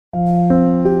You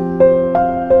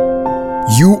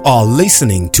are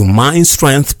listening to Mind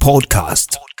Strength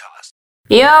Podcast.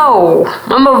 Yo,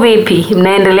 mambo vipi?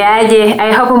 Mnaendeleaje?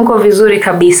 I hope mko vizuri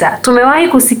kabisa. Tumewahi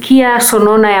kusikia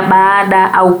sonona ya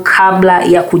baada au kabla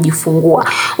ya kujifungua.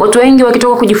 Watu wengi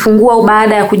wakitoka kujifungua au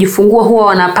baada ya kujifungua huwa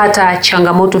wanapata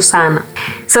changamoto sana.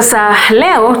 Sasa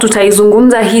leo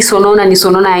tutaizungumza hii sonona ni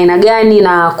sonona ya aina gani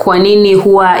na kwa nini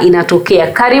huwa inatokea.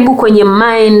 Karibu kwenye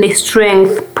Mind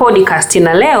Strength Podcast,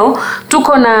 na leo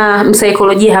tuko na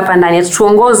msaikolojia hapa ndani.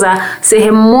 Tutuongoza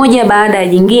sehemu moja baada ya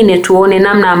nyingine tuone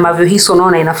namna ambavyo hii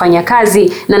sonona inafanya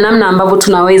kazi na namna ambavyo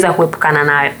tunaweza kuepukana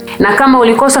nayo. Na kama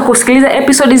ulikosa kusikiliza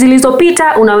episode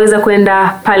zilizopita, unaweza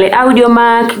kwenda pale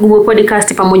Audiomack, Google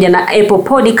Podcast pamoja na Apple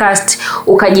Podcast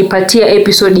ukajipatia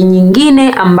episode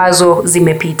nyingine ambazo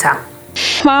zimepita.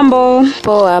 Mambo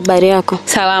poa, habari yako?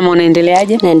 Salama,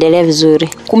 unaendeleaje? Naendelea vizuri.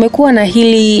 Kumekuwa na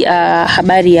hili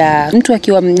habari ya mtu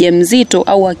akiwa mjamzito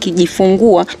au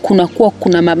akijifungua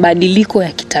kuna mabadiliko ya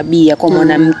kitabia kwa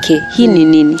mwanamke. Hii ni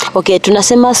nini? Okay,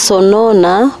 tunasema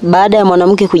sonona baada ya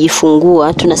mwanamke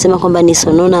kujifungua, tunasema kwamba ni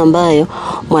sonona ambayo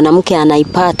mwanamke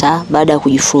anaipata baada ya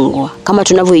kujifungua. Kama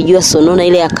tunavyojua sonona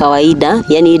ile ya kawaida,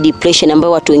 yani depression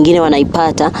ambayo watu wengine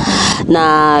wanaipata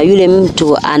na yule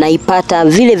mtu anaipata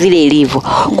vile vile ilivyo.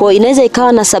 Kwa inaweza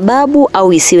ikawa na sababu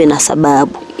au isiwe na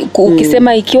sababu.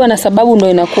 Ukisema ikiwa na sababu ndio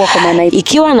inakuwa kwa maana ipi?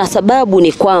 Ikiwa na sababu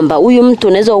ni kwamba huyu mtu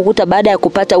unaweza kukuta baada ya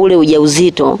kupata ule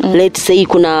ujauzito, let's say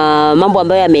kuna mambo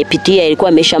ambayo amepitia ilikuwa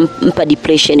ameshampa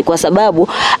depression, kwa sababu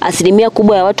asilimia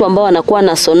kubwa ya watu ambao wanakuwa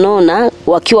na sonona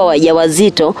wakiwa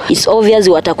wajawazito it's obvious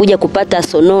watakuja kupata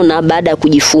sonona baada ya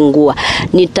kujifungua.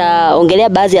 Nitaongelea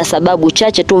baadhi ya sababu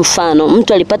chache tu. Mfano,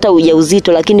 mtu alipata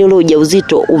ujauzito lakini ule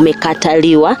ujauzito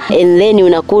umekataliwa, and then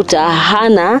unakuta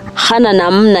hana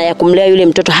namna ya kumlea yule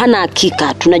mtoto, hana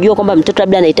hakika. Tunajua kwamba mtoto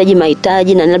labda anahitaji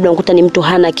mahitaji na labda unakuta ni mtu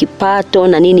hana kipato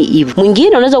na nini hivyo. Mwingine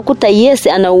unaweza kukuta yes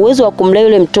ana uwezo wa kumlea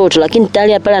yule mtoto, lakini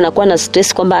tayari pale anakuwa na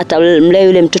stress kwamba atamlea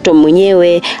yule mtoto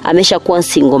mwenyewe, ameshakuwa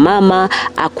single mama,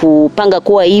 akupanga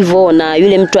kuwa hivyo na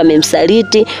yule mtu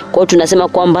amemsaliti. Kwa hiyo tunasema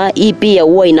kwamba hii pia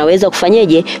huwa inaweza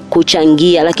kufanyaje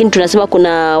kuchangia. Lakini tunasema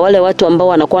kuna wale watu ambao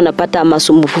wanakuwa wanapata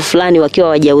masumbufu fulani wakiwa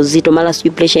wajawazito, mara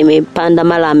sijui pressure imepanda,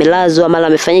 mara amelazwa, mara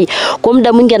amefanyaje. Kwa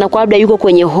muda mwingi anakuwa labda yuko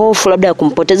kwenye hofu labda ya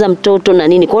kumpoteza mtoto na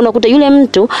nini. Kwa hiyo unakuta yule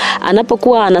mtu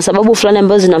anapokuwa ana sababu fulani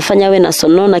ambazo zinamfanya awe na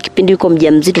sonona kipindi yuko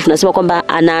mjamzito, tunasema kwamba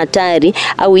ana hatari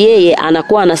au yeye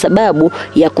anakuwa na sababu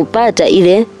ya kupata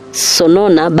ile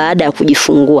sonona baada ya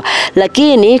kujifungua.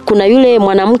 Lakini kuna yule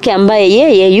mwanamke ambaye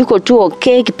yeye yuko tu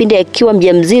okay kipindi akiwa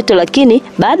mjamzito, lakini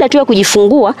baada tu ya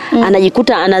kujifungua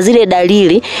anajikuta ana zile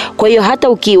dalili. Kwa hiyo hata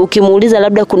ukimuuliza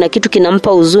labda kuna kitu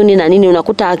kinampa huzuni na nini,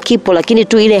 unakuta hakipo, lakini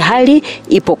tu ile hali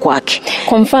ipo kwake.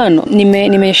 Kwa mfano,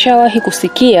 nimeshawahi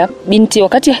kusikia binti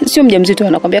wakati sio mjamzito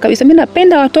anakuambia kabisa mimi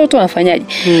napenda watoto, anafanyaje?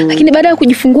 Lakini baada ya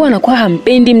kujifungua anakuwa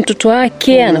hampendi mtoto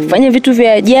wake, anafanya vitu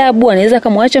vya ajabu, anaweza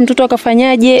kumwacha mtoto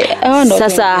akafanyaje?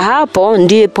 Sasa hapo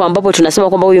ndipo ambapo tunasema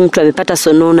kwamba huyu mtu amepata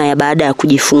sonona ya baada ya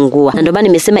kujifungua. Na ndio maana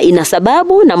nimesema ina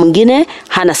sababu na mwingine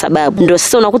hana sababu. Ndio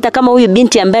sasa unakuta kama huyu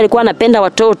binti ambaye alikuwa anapenda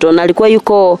watoto na alikuwa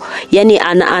yuko yani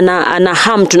ana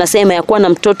hamu tunasema ya kuwa na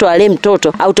mtoto, ale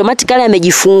mtoto, automatically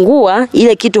amejifungua,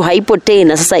 ile kitu haipo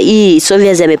tena. Sasa hii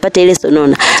obviously amepata ile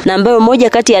sonona. Na ambayo moja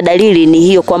kati ya dalili ni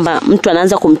hiyo kwamba mtu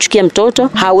anaanza kumchukia mtoto,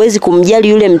 hawezi kumjali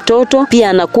yule mtoto, pia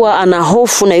anakuwa ana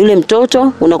hofu na yule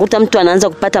mtoto. Unakuta mtu anaanza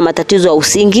kupata matatizo ya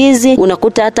usingizi,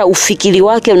 unakuta hata ufikiri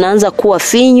wake unaanza kuwa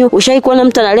finyu. Ushai kuona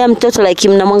mtu analea mtoto like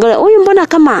mnamwangalia huyu mbona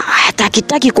kama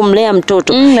hatakitaki kumlea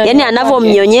mtoto, yani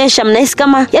anavyomnyonyesha mnahisi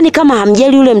kama yani kama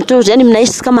hamjali yule mtoto, yani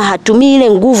mnahisi kama hatumii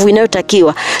ile nguvu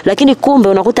inayotakiwa, lakini kumbe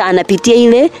unakuta anapitia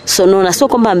ile sonona. Sio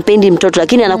kwamba hampendi mtoto,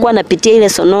 lakini anakuwa anapitia ile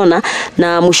sonona,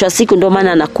 na mwisho wa siku ndio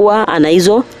maana anakuwa ana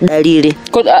hizo dalili.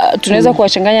 Tunaweza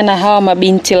kuwachanganya na hawa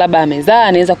mabinti labda amezaa,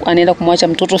 anaenda kumwacha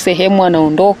mtoto sehemu,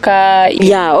 anaondoka.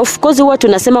 Of course huwa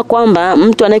tunasema kwamba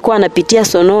mtu anayekuwa anapitia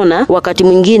sonona wakati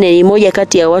mwingine ni moja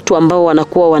kati ya watu ambao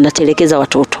wanakuwa wanatelekeza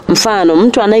watoto. Mfano,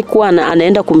 mtu anayekuwa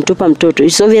anaenda kumtupa mtoto,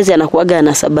 obviously anakuaga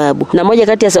na sababu. Na moja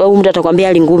kati ya sababu mtu atakwambia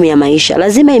hali ngumu ya maisha.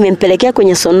 Lazima imempelekea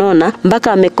kwenye sonona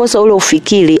mpaka amekosa ule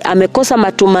ufikiri, amekosa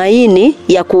matumaini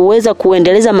ya kuweza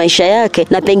kuendeleza maisha yake,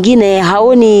 na pengine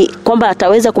haoni kwamba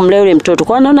ataweza kumlea yule mtoto.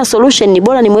 Kwa anaona solution ni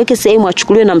bora nimweke sehemu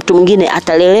achukuliwe na mtu mwingine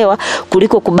atalelewa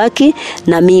kuliko kubaki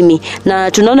na mimi.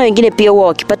 Na tunaona wengine pia huwa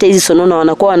wakipata hizi sonona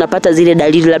wanakuwa wanapata zile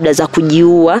dalili labda za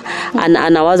kujiua,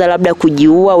 anawaza labda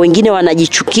kujiua, wengine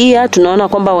wanajichukia. tunaona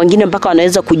kwamba wengine mpaka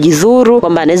wanaweza kujidhuru,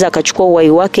 kwamba anaweza akachukua uhai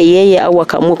wake yeye au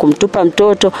akaamua kumtupa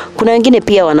mtoto. Kuna wengine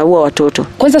pia wanaua watoto.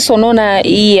 Kwanza sonona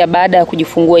hii ya baada ya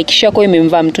kujifungua ikishakuwa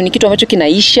imemvaa mtu, ni kitu ambacho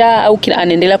kinaisha au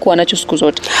anaendelea kuwa nacho siku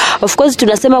zote? Of course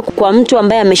tunasema kwa mtu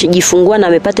ambaye ameshajifungua na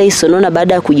amepata hii sonona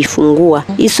baada ya kujifungua,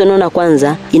 hii sonona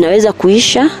kwanza inaweza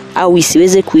kuisha au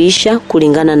isiweze kuisha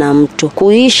kulingana na mtu.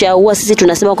 Kuisha huwa sisi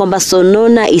tunasema kwamba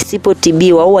sonona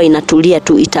isipotibiwa huwa inatulia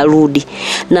tu, itarudi.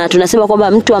 Na tunasema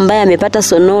kwamba mtu ambaye amepata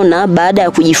sonona baada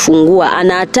ya kujifungua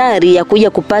ana hatari ya kuja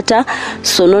kupata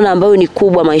sonona ambayo ni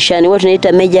kubwa maishani. Huwa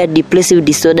tunaita major depressive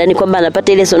disorder, ni kwamba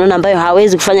anapata ile sonona ambayo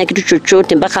hawezi kufanya kitu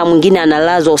chochote mpaka mwingine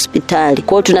analazwa hospitali.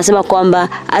 Kwa hiyo tunasema kwamba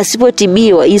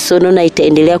asipotibiwa hii sonona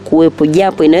itaendelea kuwepo,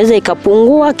 japo inaweza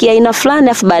ikapungua kiaina fulani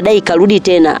afu baadaye ikarudi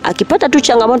tena. Akipata tu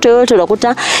changamoto yoyote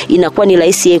unakuta inakuwa ni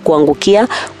rahisi yeye kuangukia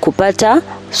kupata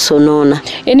sonona.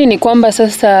 Yaani ni kwamba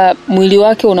sasa mwili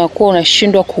wake unakuwa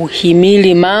unashindwa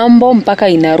kuhimili mambo mpaka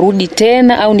inarudi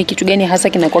tena, au ni kitu gani hasa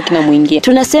kinakuwa kinamuingia?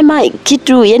 Tunasema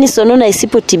kitu, yani sonona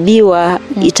isipotibiwa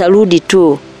itarudi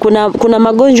tu. Kuna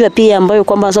magonjwa pia ambayo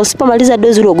kwamba usipomaliza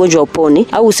dozi ile ugonjwa uponi,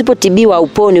 au usipotibiwa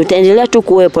uponi utaendelea tu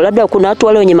kuwepo. Labda kuna watu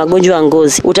wale wenye magonjwa ya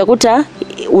ngozi, utakuta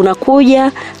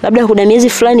unakuja labda kuna miezi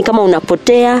fulani kama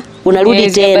unapotea,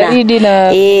 unarudi tena.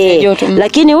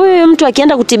 Lakini huyu mtu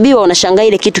akienda kutibiwa unashangaa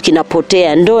ile kitu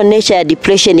kinapotea. Ndio nature ya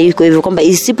depression iko hivyo, kwamba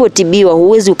isipotibiwa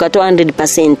huwezi ukatoa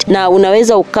 100%. Na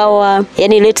unaweza ukawa,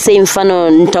 yani let's say mfano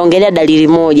nitaongelea dalili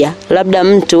moja. Labda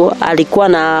mtu alikuwa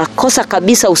na kosa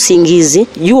kabisa usingizi,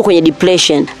 yuko kwenye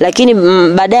depression, lakini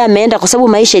baadaye ameenda, kwa sababu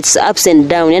maisha it's ups and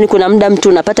down. Yani kuna muda mtu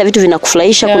unapata vitu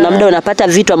vinakufurahisha, kuna muda unapata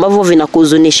vitu ambavyo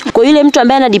vinakuhuzunisha. Kwa yule mtu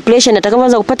ambaye ana depression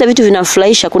atakapoanza kupata vitu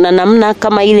vinamfurahisha, kuna namna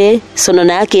kama ile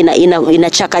sonona yake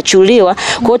inachakachuliwa.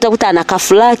 Kwa hiyo utakuta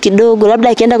anakafula kidogo, labda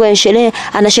akienda kwenye sherehe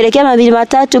anasherehekea mabili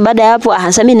matatu, baada ya hapo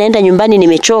sasa mimi naenda nyumbani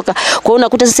nimechoka. Kwa hiyo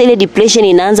unakuta sasa ile depression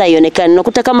inaanza ionekane.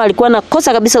 Unakuta kama alikuwa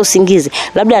anakosa kabisa usingizi,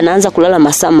 labda anaanza kulala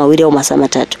masaa 2 au masaa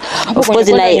 3. Of course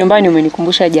na nyumbani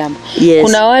umenikumbusha jambo. Yes.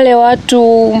 Kuna wale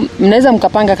watu mnaweza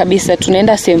mkapanga kabisa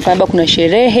tunaenda sehemu fulani, kuna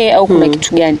sherehe au kuna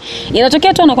kitu gani.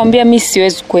 Inatokea tu anakuambia mimi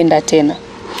siwezi kwenda tena.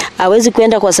 Hawezi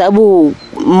kwenda kwa sababu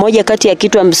moja kati ya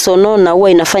kitu sonona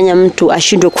huwa inafanya mtu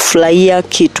ashindwe kufurahia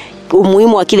kitu,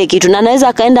 umuhimu wa kile kitu. Na anaweza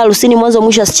akaenda harusini mwanzo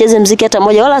mwisho asicheze muziki hata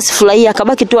moja, wala asifurahie,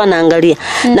 akabaki tu anaangalia.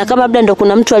 Na kama labda ndo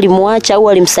kuna mtu alimuacha au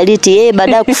alimsaliti, yeye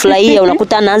baada ya kufurahia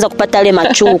unakuta anaanza kupata ile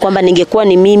machungu kwamba ningekuwa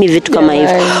ni mimi, vitu kama hivyo.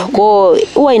 Kwa hiyo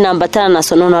huwa inaambatana na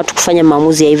sonona watu kufanya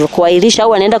maamuzi ya hivyo, kuahirisha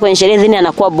au anaenda kwenye sherehe then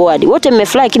anakuwa bored. Wote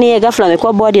mmefurahi lakini yeye ghafla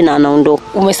amekuwa bored na anaondoka.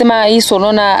 Umesema hii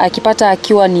sonona akipata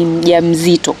akiwa ni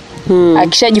mjamzito.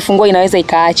 Akishajifungua inaweza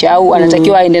ikaacha au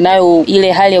anatakiwa aende nayo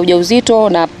ile hali ya ujauzito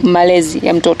na malezi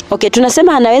ya mtoto? Okay,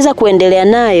 tunasema anaweza kuendelea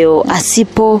nayo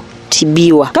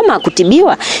asipotibiwa. Kama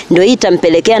akutibiwa ndio hii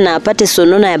itampelekea na apate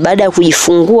sonona ya baada ya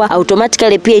kujifungua.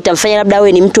 Automatically pia itamfanya labda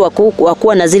awe ni mtu wa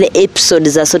kuwa na zile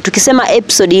episodes za. So tukisema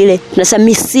episode ile tunasema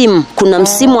misimu. Kuna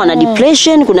msimu ana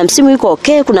depression, kuna msimu yuko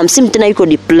okay, kuna msimu tena yuko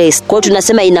depressed. Kwa hiyo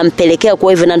tunasema inampelekea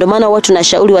kwa hivyo, na ndio maana watu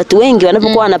tunashauri watu wengi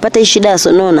wanapokuwa wanapata hii shida ya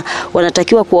sonona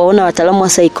wanatakiwa kuwaona wataalamu wa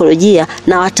saikolojia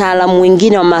na wataalamu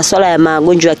wengine wa masuala ya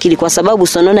magonjwa ya akili, kwa sababu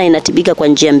sonona inatibika kwa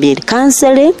njia mbili,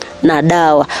 counseling na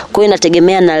dawa. Kwa hiyo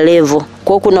inategemea na level.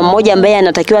 Kwa kuna mmoja ambaye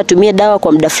anatakiwa atumie dawa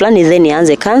kwa muda fulani then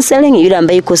aanze counseling, yule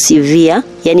ambaye yuko severe,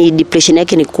 yani depression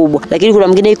yake ni kubwa. Lakini kuna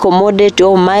mwingine yuko moderate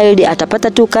au mild,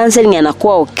 atapata tu counseling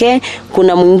anakuwa okay.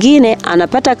 Kuna mwingine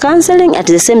anapata counseling at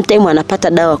the same time anapata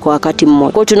dawa kwa wakati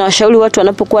mmoja. Kwa tunawashauri watu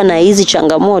wanapokuwa na hizi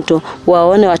changamoto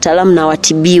waone wataalamu na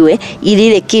watibiwe ili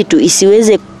ile kitu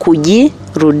isiweze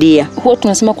kujirudia. Huwa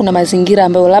tunasema kuna mazingira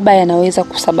ambayo labda yanaweza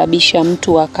kusababisha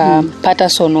mtu akapata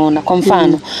sonona. Kwa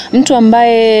mfano, mtu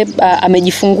ambaye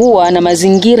amejifungua na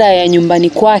mazingira ya nyumbani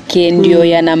kwake ndio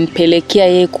yanampelekea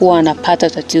yeye kuwa anapata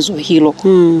tatizo hilo.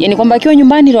 Yaani kwamba akiwa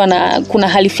nyumbani kuna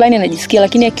hali fulani anajisikia,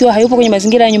 lakini akiwa hayupo kwenye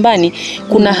mazingira ya nyumbani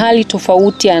kuna hali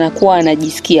tofauti anakuwa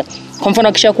anajisikia. Kwa mfano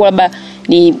akishakuwa labda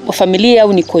ni familia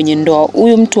au ni kwenye ndoa,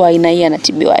 huyu mtu aina hii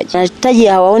anatibiwaje? Nahitaji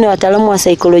hawaone wataalamu wa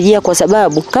saikolojia, kwa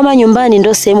sababu kama nyumbani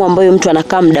ndio sehemu ambayo mtu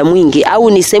anakaa muda mwingi, au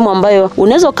ni sehemu ambayo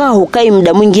unaweza kaa hukai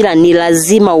muda mwingi ila ni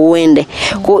lazima uende.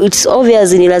 Kwa it's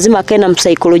obvious ni lazima akae na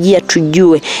msaikolojia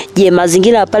tujue, je,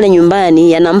 mazingira pale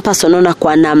nyumbani yanampa sonona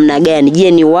kwa namna gani?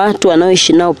 Je, ni watu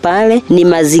wanaoishi nao pale, ni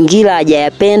mazingira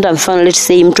hajayapenda? Mfano let's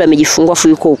say mtu amejifungua afu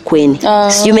yuko ukweni.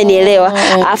 Sijui umenielewa?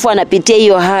 Afu anapitia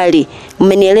hiyo hali.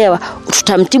 Umenielewa?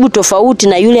 Tutamtibu tofauti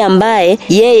na yule ambaye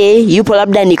yeye yupo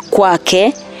labda ni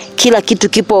kwake kila kitu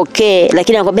kipo okay,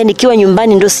 lakini anakuambia nikiwa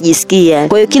nyumbani ndio sijisikia.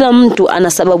 Kwa hiyo kila mtu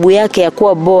ana sababu yake ya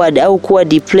kuwa bored au kuwa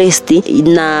depressed,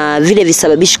 na vile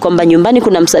visababishi kwamba nyumbani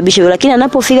kuna msababisho, lakini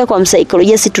anapofika kwa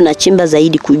msaikolojia si tunachimba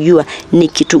zaidi kujua ni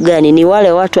kitu gani, ni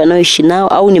wale watu wanaoishi nao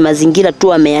au ni mazingira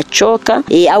tu ameyachoka,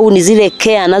 au ni zile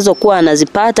care anazokuwa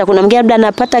anazipata. Kuna mwingine labda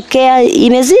anapata care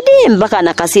imezidi mpaka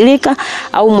anakasirika,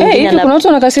 au mwingine kuna watu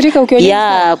wanakasirika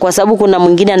ukiwa kwa sababu kuna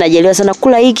mwingine anajaliwa sana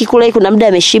kula hiki kuna muda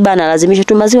ameshiba analazimisha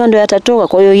tu maziwa ndio yatatoka,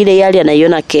 kwa hiyo ile yale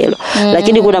anaiona kero.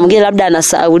 Lakini kuna mwingine labda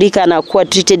anasahaulika, anakuwa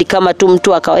treated kama tu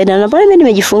mtu wa kawaida, na bwana mimi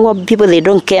nimejifungua, people they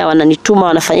don't care, wananituma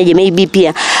wanafanyaje, maybe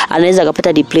pia anaweza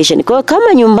kupata depression. Kwa hiyo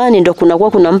kama nyumbani ndio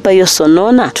kunampa hiyo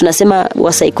sonona, tunasema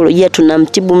wa saikolojia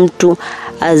tunamtibu mtu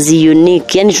as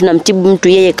unique, yani tunamtibu mtu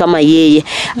yeye kama yeye.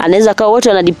 Anaweza kawa wote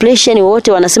wana depression,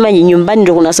 wote wanasema nyumbani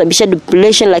ndio kunasababisha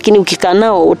depression, lakini ukikaa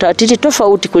nao utatiti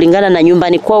tofauti kulingana na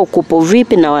nyumbani kwao kupo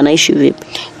vipi na wanaishi vipi.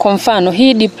 Kwa mfano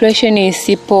hii depression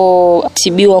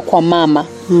isipotibiwa kwa mama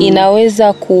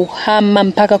inaweza kuhama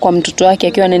mpaka kwa mtoto wake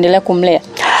akiwa anaendelea kumlea.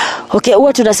 Okay,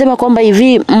 huwa tunasema kwamba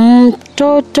hivi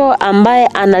mtoto ambaye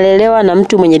analelewa na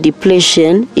mtu mwenye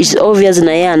depression is obvious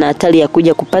na yeye ana hatari ya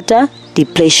kuja kupata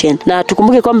depression. Na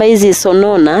tukumbuke kwamba hizi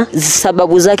sonona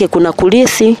sababu zake kuna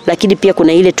kurithi, lakini pia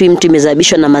kuna ile tu mtu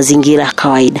imezabishwa na mazingira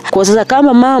kawaida. Kwa sasa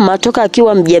kama mama toka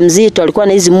akiwa mjamzito alikuwa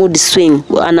na hizi mood swing,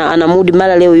 ana mood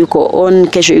mara leo yuko on,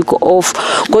 kesho yuko off.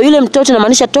 Kwa yule mtoto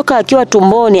inamaanisha toka akiwa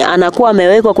tumboni anakuwa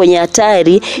amewekwa kwenye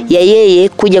hatari ya yeye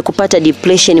kuja kupata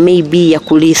depression maybe ya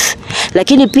kurithi.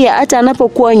 Lakini pia hata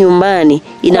anapokuwa nyumbani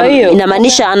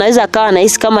inamaanisha anaweza akawa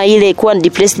anahisi kama ile kuwa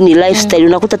depressed ni lifestyle.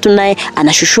 Unakuta tu naye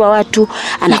anashushua watu,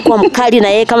 anakuwa mkali na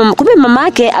yeye kama kumbe mama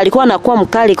yake alikuwa anakuwa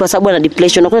mkali kwa sababu ana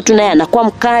depression. Unakuta tu naye anakuwa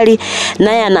mkali,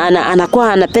 naye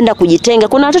anakuwa anapenda kujitenga.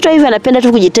 Kuna watoto hivi anapenda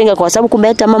tu kujitenga kwa sababu kumbe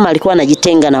hata mama alikuwa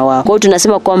anajitenga na wao. Kwa hiyo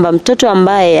tunasema kwamba mtoto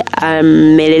ambaye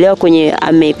amelelewa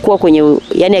amekuwa kwenye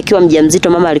yani akiwa mjamzito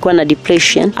mama alikuwa na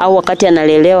depression, au wakati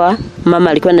analelewa mama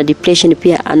alikuwa na depression,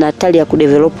 pia ana hatari ya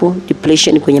kudevelop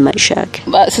depression kwenye maisha yake.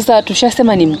 Sasa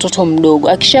tushasema ni mtoto mdogo.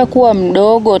 Akishakuwa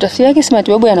mdogo tafsiri yake si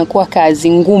matibabu yanakuwa kazi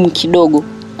ngumu kidogo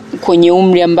kwenye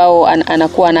umri ambao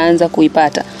anakuwa anaanza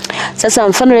kuipata. Sasa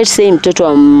mfano let's say mtoto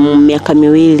wa miaka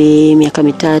 2, miaka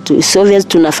 3, it's obvious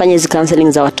tunafanya hizo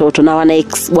counseling za watoto na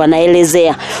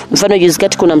wanaelezea. Mfano juzi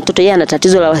kati kuna mtoto yeye ana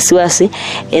tatizo la wasiwasi,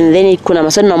 and then kuna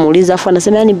maswali namuuliza afu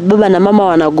anasema yani baba na mama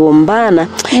wanagombana.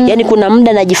 Yani kuna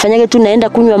muda najifanyaga tu naenda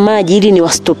kunywa maji ili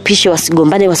niwastopishe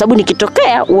wasigombane kwa sababu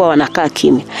nikitokea huwa wanakaa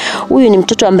kimya. Huyu ni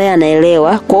mtoto ambaye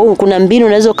anaelewa. Kwa hiyo kuna mbinu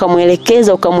unaweza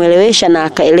ukamuelekeza ukamuelewesha na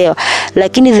akaelewa.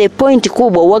 Lakini the point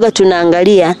kubwa huaga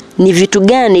tunaangalia ni vitu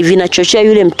gani vinachochea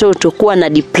yule mtoto kuwa na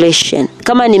depression.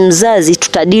 Kama ni mzazi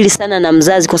tutadili sana na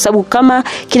mzazi, kwa sababu kama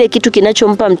kile kitu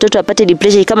kinachompa mtoto apate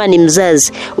depression kama ni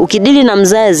mzazi, ukidili na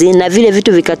mzazi na vile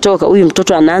vitu vikatoka, huyu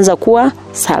mtoto anaanza kuwa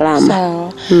salama.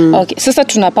 Sawa. Okay, sasa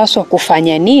tunapaswa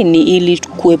kufanya nini ili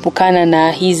kuepukana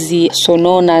na hizi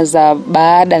sonona za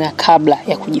baada na kabla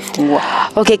ya kujifungua?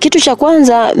 Okay, kitu cha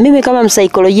kwanza mimi kama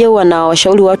msaikolojia huwa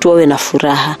nawashauri watu wawe na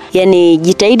furaha. Yani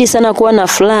jitahidi sana kuwa na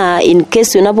furaha in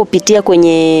case unapopitia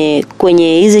kwenye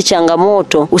hizi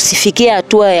changamoto, usifikie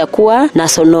hatua ya kuwa na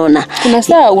sonona. Kuna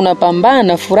saa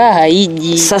unapambana furaha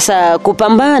hiji. Sasa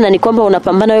kupambana ni kwamba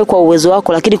unapambana wewe kwa uwezo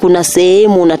wako, lakini kuna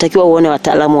sehemu unatakiwa uone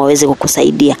wataalamu waweze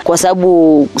kukusaidia. Kwa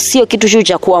sababu sio kitu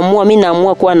cha kuamua mimi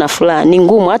naamua kuwa na furaha. Ni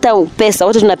ngumu. Hata pesa,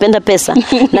 wote tunapenda pesa.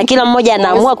 Na kila mmoja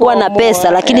anaamua kuwa na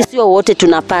pesa, lakini sio wote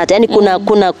tunapata. Yani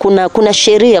kuna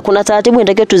sheria, kuna taratibu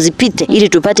inatakiwa tuzipite ili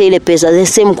tupate ile pesa. The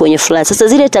same kwenye furaha. Sasa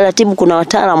zile taratibu kuna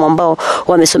wataalamu ambao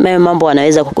wamesomea mambo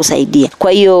wanaweza kukusaidia.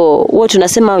 Kwa hiyo wote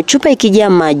tunasema chupa ikijaa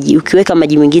maji, ukiweka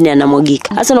maji mengine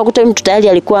yanamwagika. Sasa unakuta mtu tayari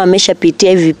alikuwa ameshapitia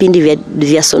hivi vipindi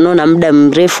vya sonona muda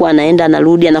mrefu, anaenda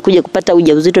anarudi, anakuja kupata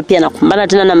ujauzito pia anakumbana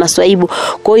tena na maswaibu.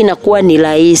 Kwa hiyo inakuwa ni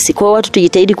rahisi. Kwa hiyo watu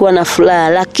tujitahidi kuwa na furaha.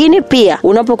 Lakini pia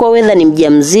unapokuwa wewe ni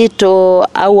mjamzito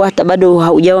au hata bado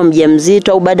haujawa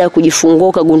mjamzito au baada ya kujifungua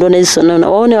ukagundua hizo sonona,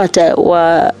 waone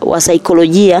wa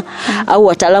saikolojia au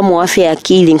wataalamu wa afya ya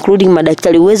akili including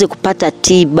madaktari uweze kupata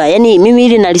tiba. Yani mimi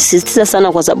hili nalisisitiza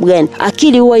sana. Kwa sababu gani?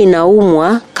 Akili huwa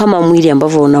inaumwa kama mwili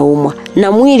ambavyo unaumwa.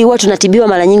 Na mwili huwa tunatibiwa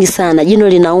mara nyingi sana. Jino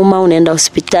linauma unaenda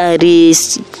hospitali,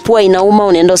 pua inauma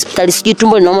unaenda hospitali, sijui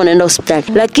tumbo linauma unaenda hospitali.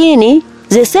 Lakini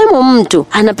zesemo mtu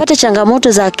anapata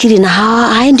changamoto za akili na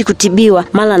haendi kutibiwa,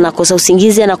 mara anakosa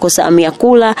usingizi, anakosa hamu ya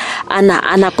kula,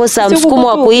 anakosa msukumo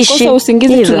wa kuishi. Kukosa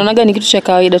usingizi tunaonaga ni kitu cha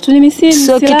kawaida tu,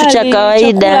 sio kitu cha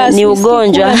kawaida, ni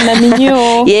ugonjwa.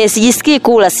 Yes, sijisikii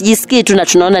kula, sijisikii tu na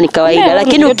tunaona ni kawaida.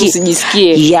 Lakini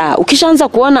ukishaanza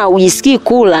kuona ujisikii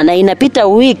kula na inapita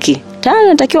wiki, daktari,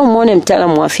 unatakiwa muone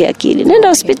mtaalamu wa afya akili. Nenda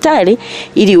hospitali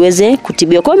ili uweze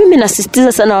kutibiwa. Kwa mimi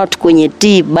nasisitiza sana watu kwenye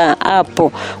tiba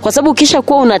hapo. Kwa sababu kisha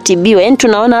kuwa unatibiwa, yani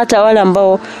tunaona hata wale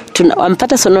ambao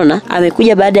wampata sonona,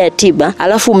 amekuja baada ya tiba,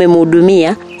 alafu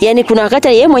umemhudumia. Yani kuna wakati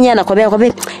yeye mwenyewe anakuambia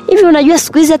hivi, unajua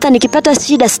siku hizi hata nikipata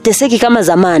shida siteseki kama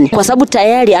zamani, kwa sababu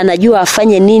tayari anajua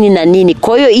afanye nini na nini.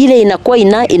 Kwa hiyo ile inakuwa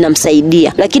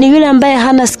inamsaidia. Lakini yule ambaye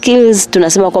hana skills,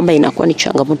 tunasema kwamba inakuwa ni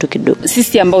changamoto kidogo.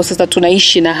 Sisi ambao sasa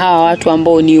tunaishi na hawa watu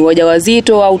ambao ni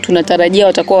wajawazito au tunatarajia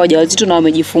watakuwa wajawazito na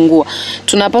wamejifungua,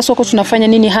 tunapaswa kwa tunafanya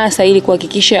nini hasa ili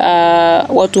kuhakikisha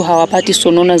watu hawapati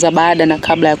sonona za baada na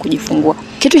kabla ya kujifungua?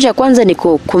 Kitu cha kwanza ni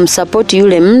kumsupport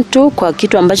yule mtu kwa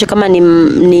kitu ambacho kama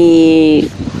ni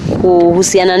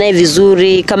kuhusiana naye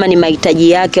vizuri, kama ni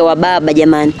mahitaji yake. Wa baba,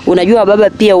 jamani, unajua baba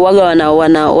pia uwaga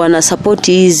wana support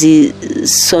hizi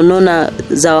sonona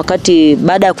za wakati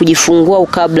baada ya kujifungua au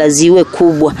kabla ziwe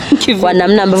kubwa kwa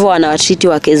namna ambavyo wanawatreat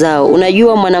wake zao.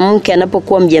 Unajua mwanamke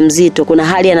anapokuwa mjamzito kuna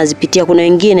hali anazipitia. Kuna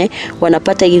wengine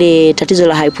wanapata ile tatizo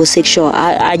la hyposexual,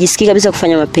 hajisikii kabisa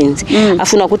kufanya mapenzi.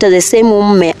 Afu unakuta the same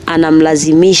mume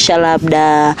anamlazimisha,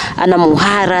 labda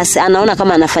anamuharas, anaona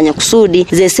kama anafanya kusudi.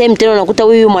 The same tena unakuta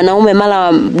huyu mwanaume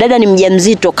mara dada ni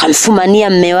mjamzito kamfumania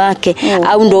mume wake,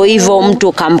 au ndo hivyo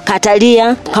mtu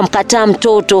kamkataa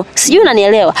mtoto. Sijui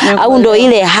unanielewa? Au ndo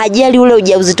ile hajali ule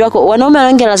ujauzito wako. Wanaume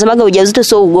wengi wanasemaga ujauzito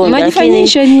sio ugonjwa,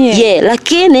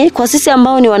 lakini kwa sisi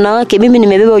ambao ni wanawake, mimi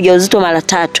nimebeba ujauzito mara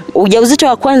 3. Ujauzito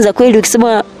wa kwanza kweli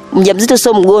ukisema mjamzito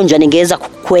sio mgonjwa ningeweza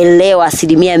kuelewa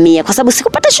 100% kwa sababu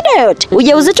sikupata shida yoyote.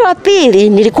 Ujauzito wa pili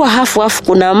nilikuwa hafu,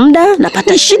 kuna muda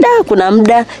napata shida, kuna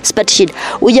muda sipati shida.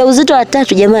 Ujauzito wa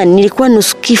 3 jamani nilikuwa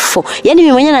nusu kifo. Yani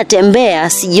mimi mwenyewe natembea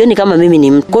sijioni kama mimi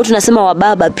ni mtu. Kwa hiyo tunasema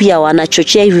wababa pia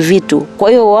wanachochea hivi vitu. Kwa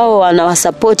hiyo wao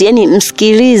wanawasupport, yani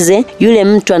msikilize yule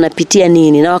mtu anapitia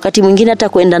nini, na wakati mwingine hata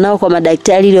kwenda nao kwa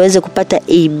madaktari ili waweze kupata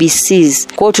ABCs.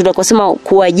 Kwa hiyo tunakosema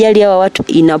kuwajali hawa watu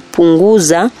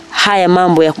inapunguza haya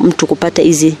mambo ya mtu kupata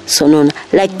hizi sonona.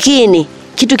 Lakini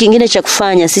kitu kingine cha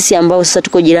kufanya sisi ambao sasa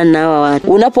tuko jirani na hawa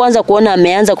watu, unapoanza kuona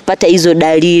ameanza kupata hizo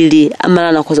dalili, ama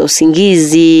anakosa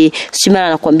usingizi, mara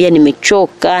anakuambia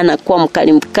nimechoka, anakuwa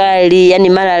mkali, yani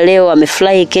mara leo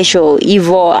amefly kesho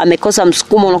hivyo, amekosa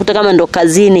msukumo, unakuta kama ndo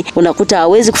kazini, unakuta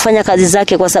hawezi kufanya kazi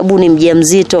zake kwa sababu ni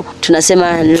mjamzito,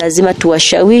 tunasema lazima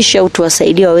tuwashawishi au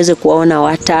tuwasaidie waweze kuwaona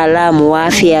wataalamu wa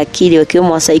afya ya akili,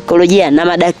 wakiwemo wa saikolojia na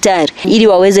madaktari, ili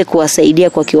waweze kuwasaidia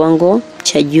kwa kiwango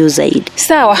cha juu zaidi.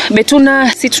 Sawa,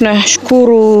 Betuna, sisi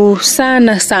tunashukuru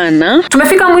sana.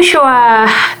 Tumefika mwisho wa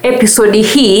episodi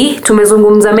hii.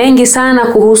 Tumezungumza mengi sana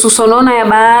kuhusu sonona ya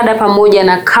baada pamoja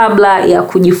na kabla ya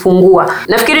kujifungua.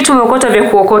 Nafikiri tumeokota vya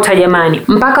kuokota jamani.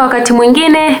 Mpaka wakati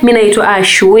mwingine, mimi naitwa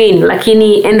Ashwin,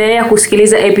 lakini endelea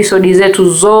kusikiliza episodi zetu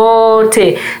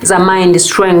zote za Mind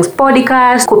Strength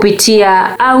Podcast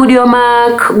kupitia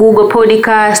Audiomack, Google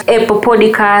Podcast, Apple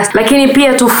Podcast, lakini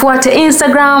pia tufuate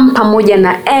Instagram pamoja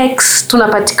na X,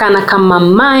 tunapatikana kama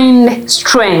Mind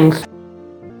Strength.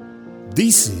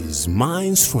 This is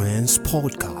Mind Strength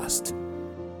Podcast.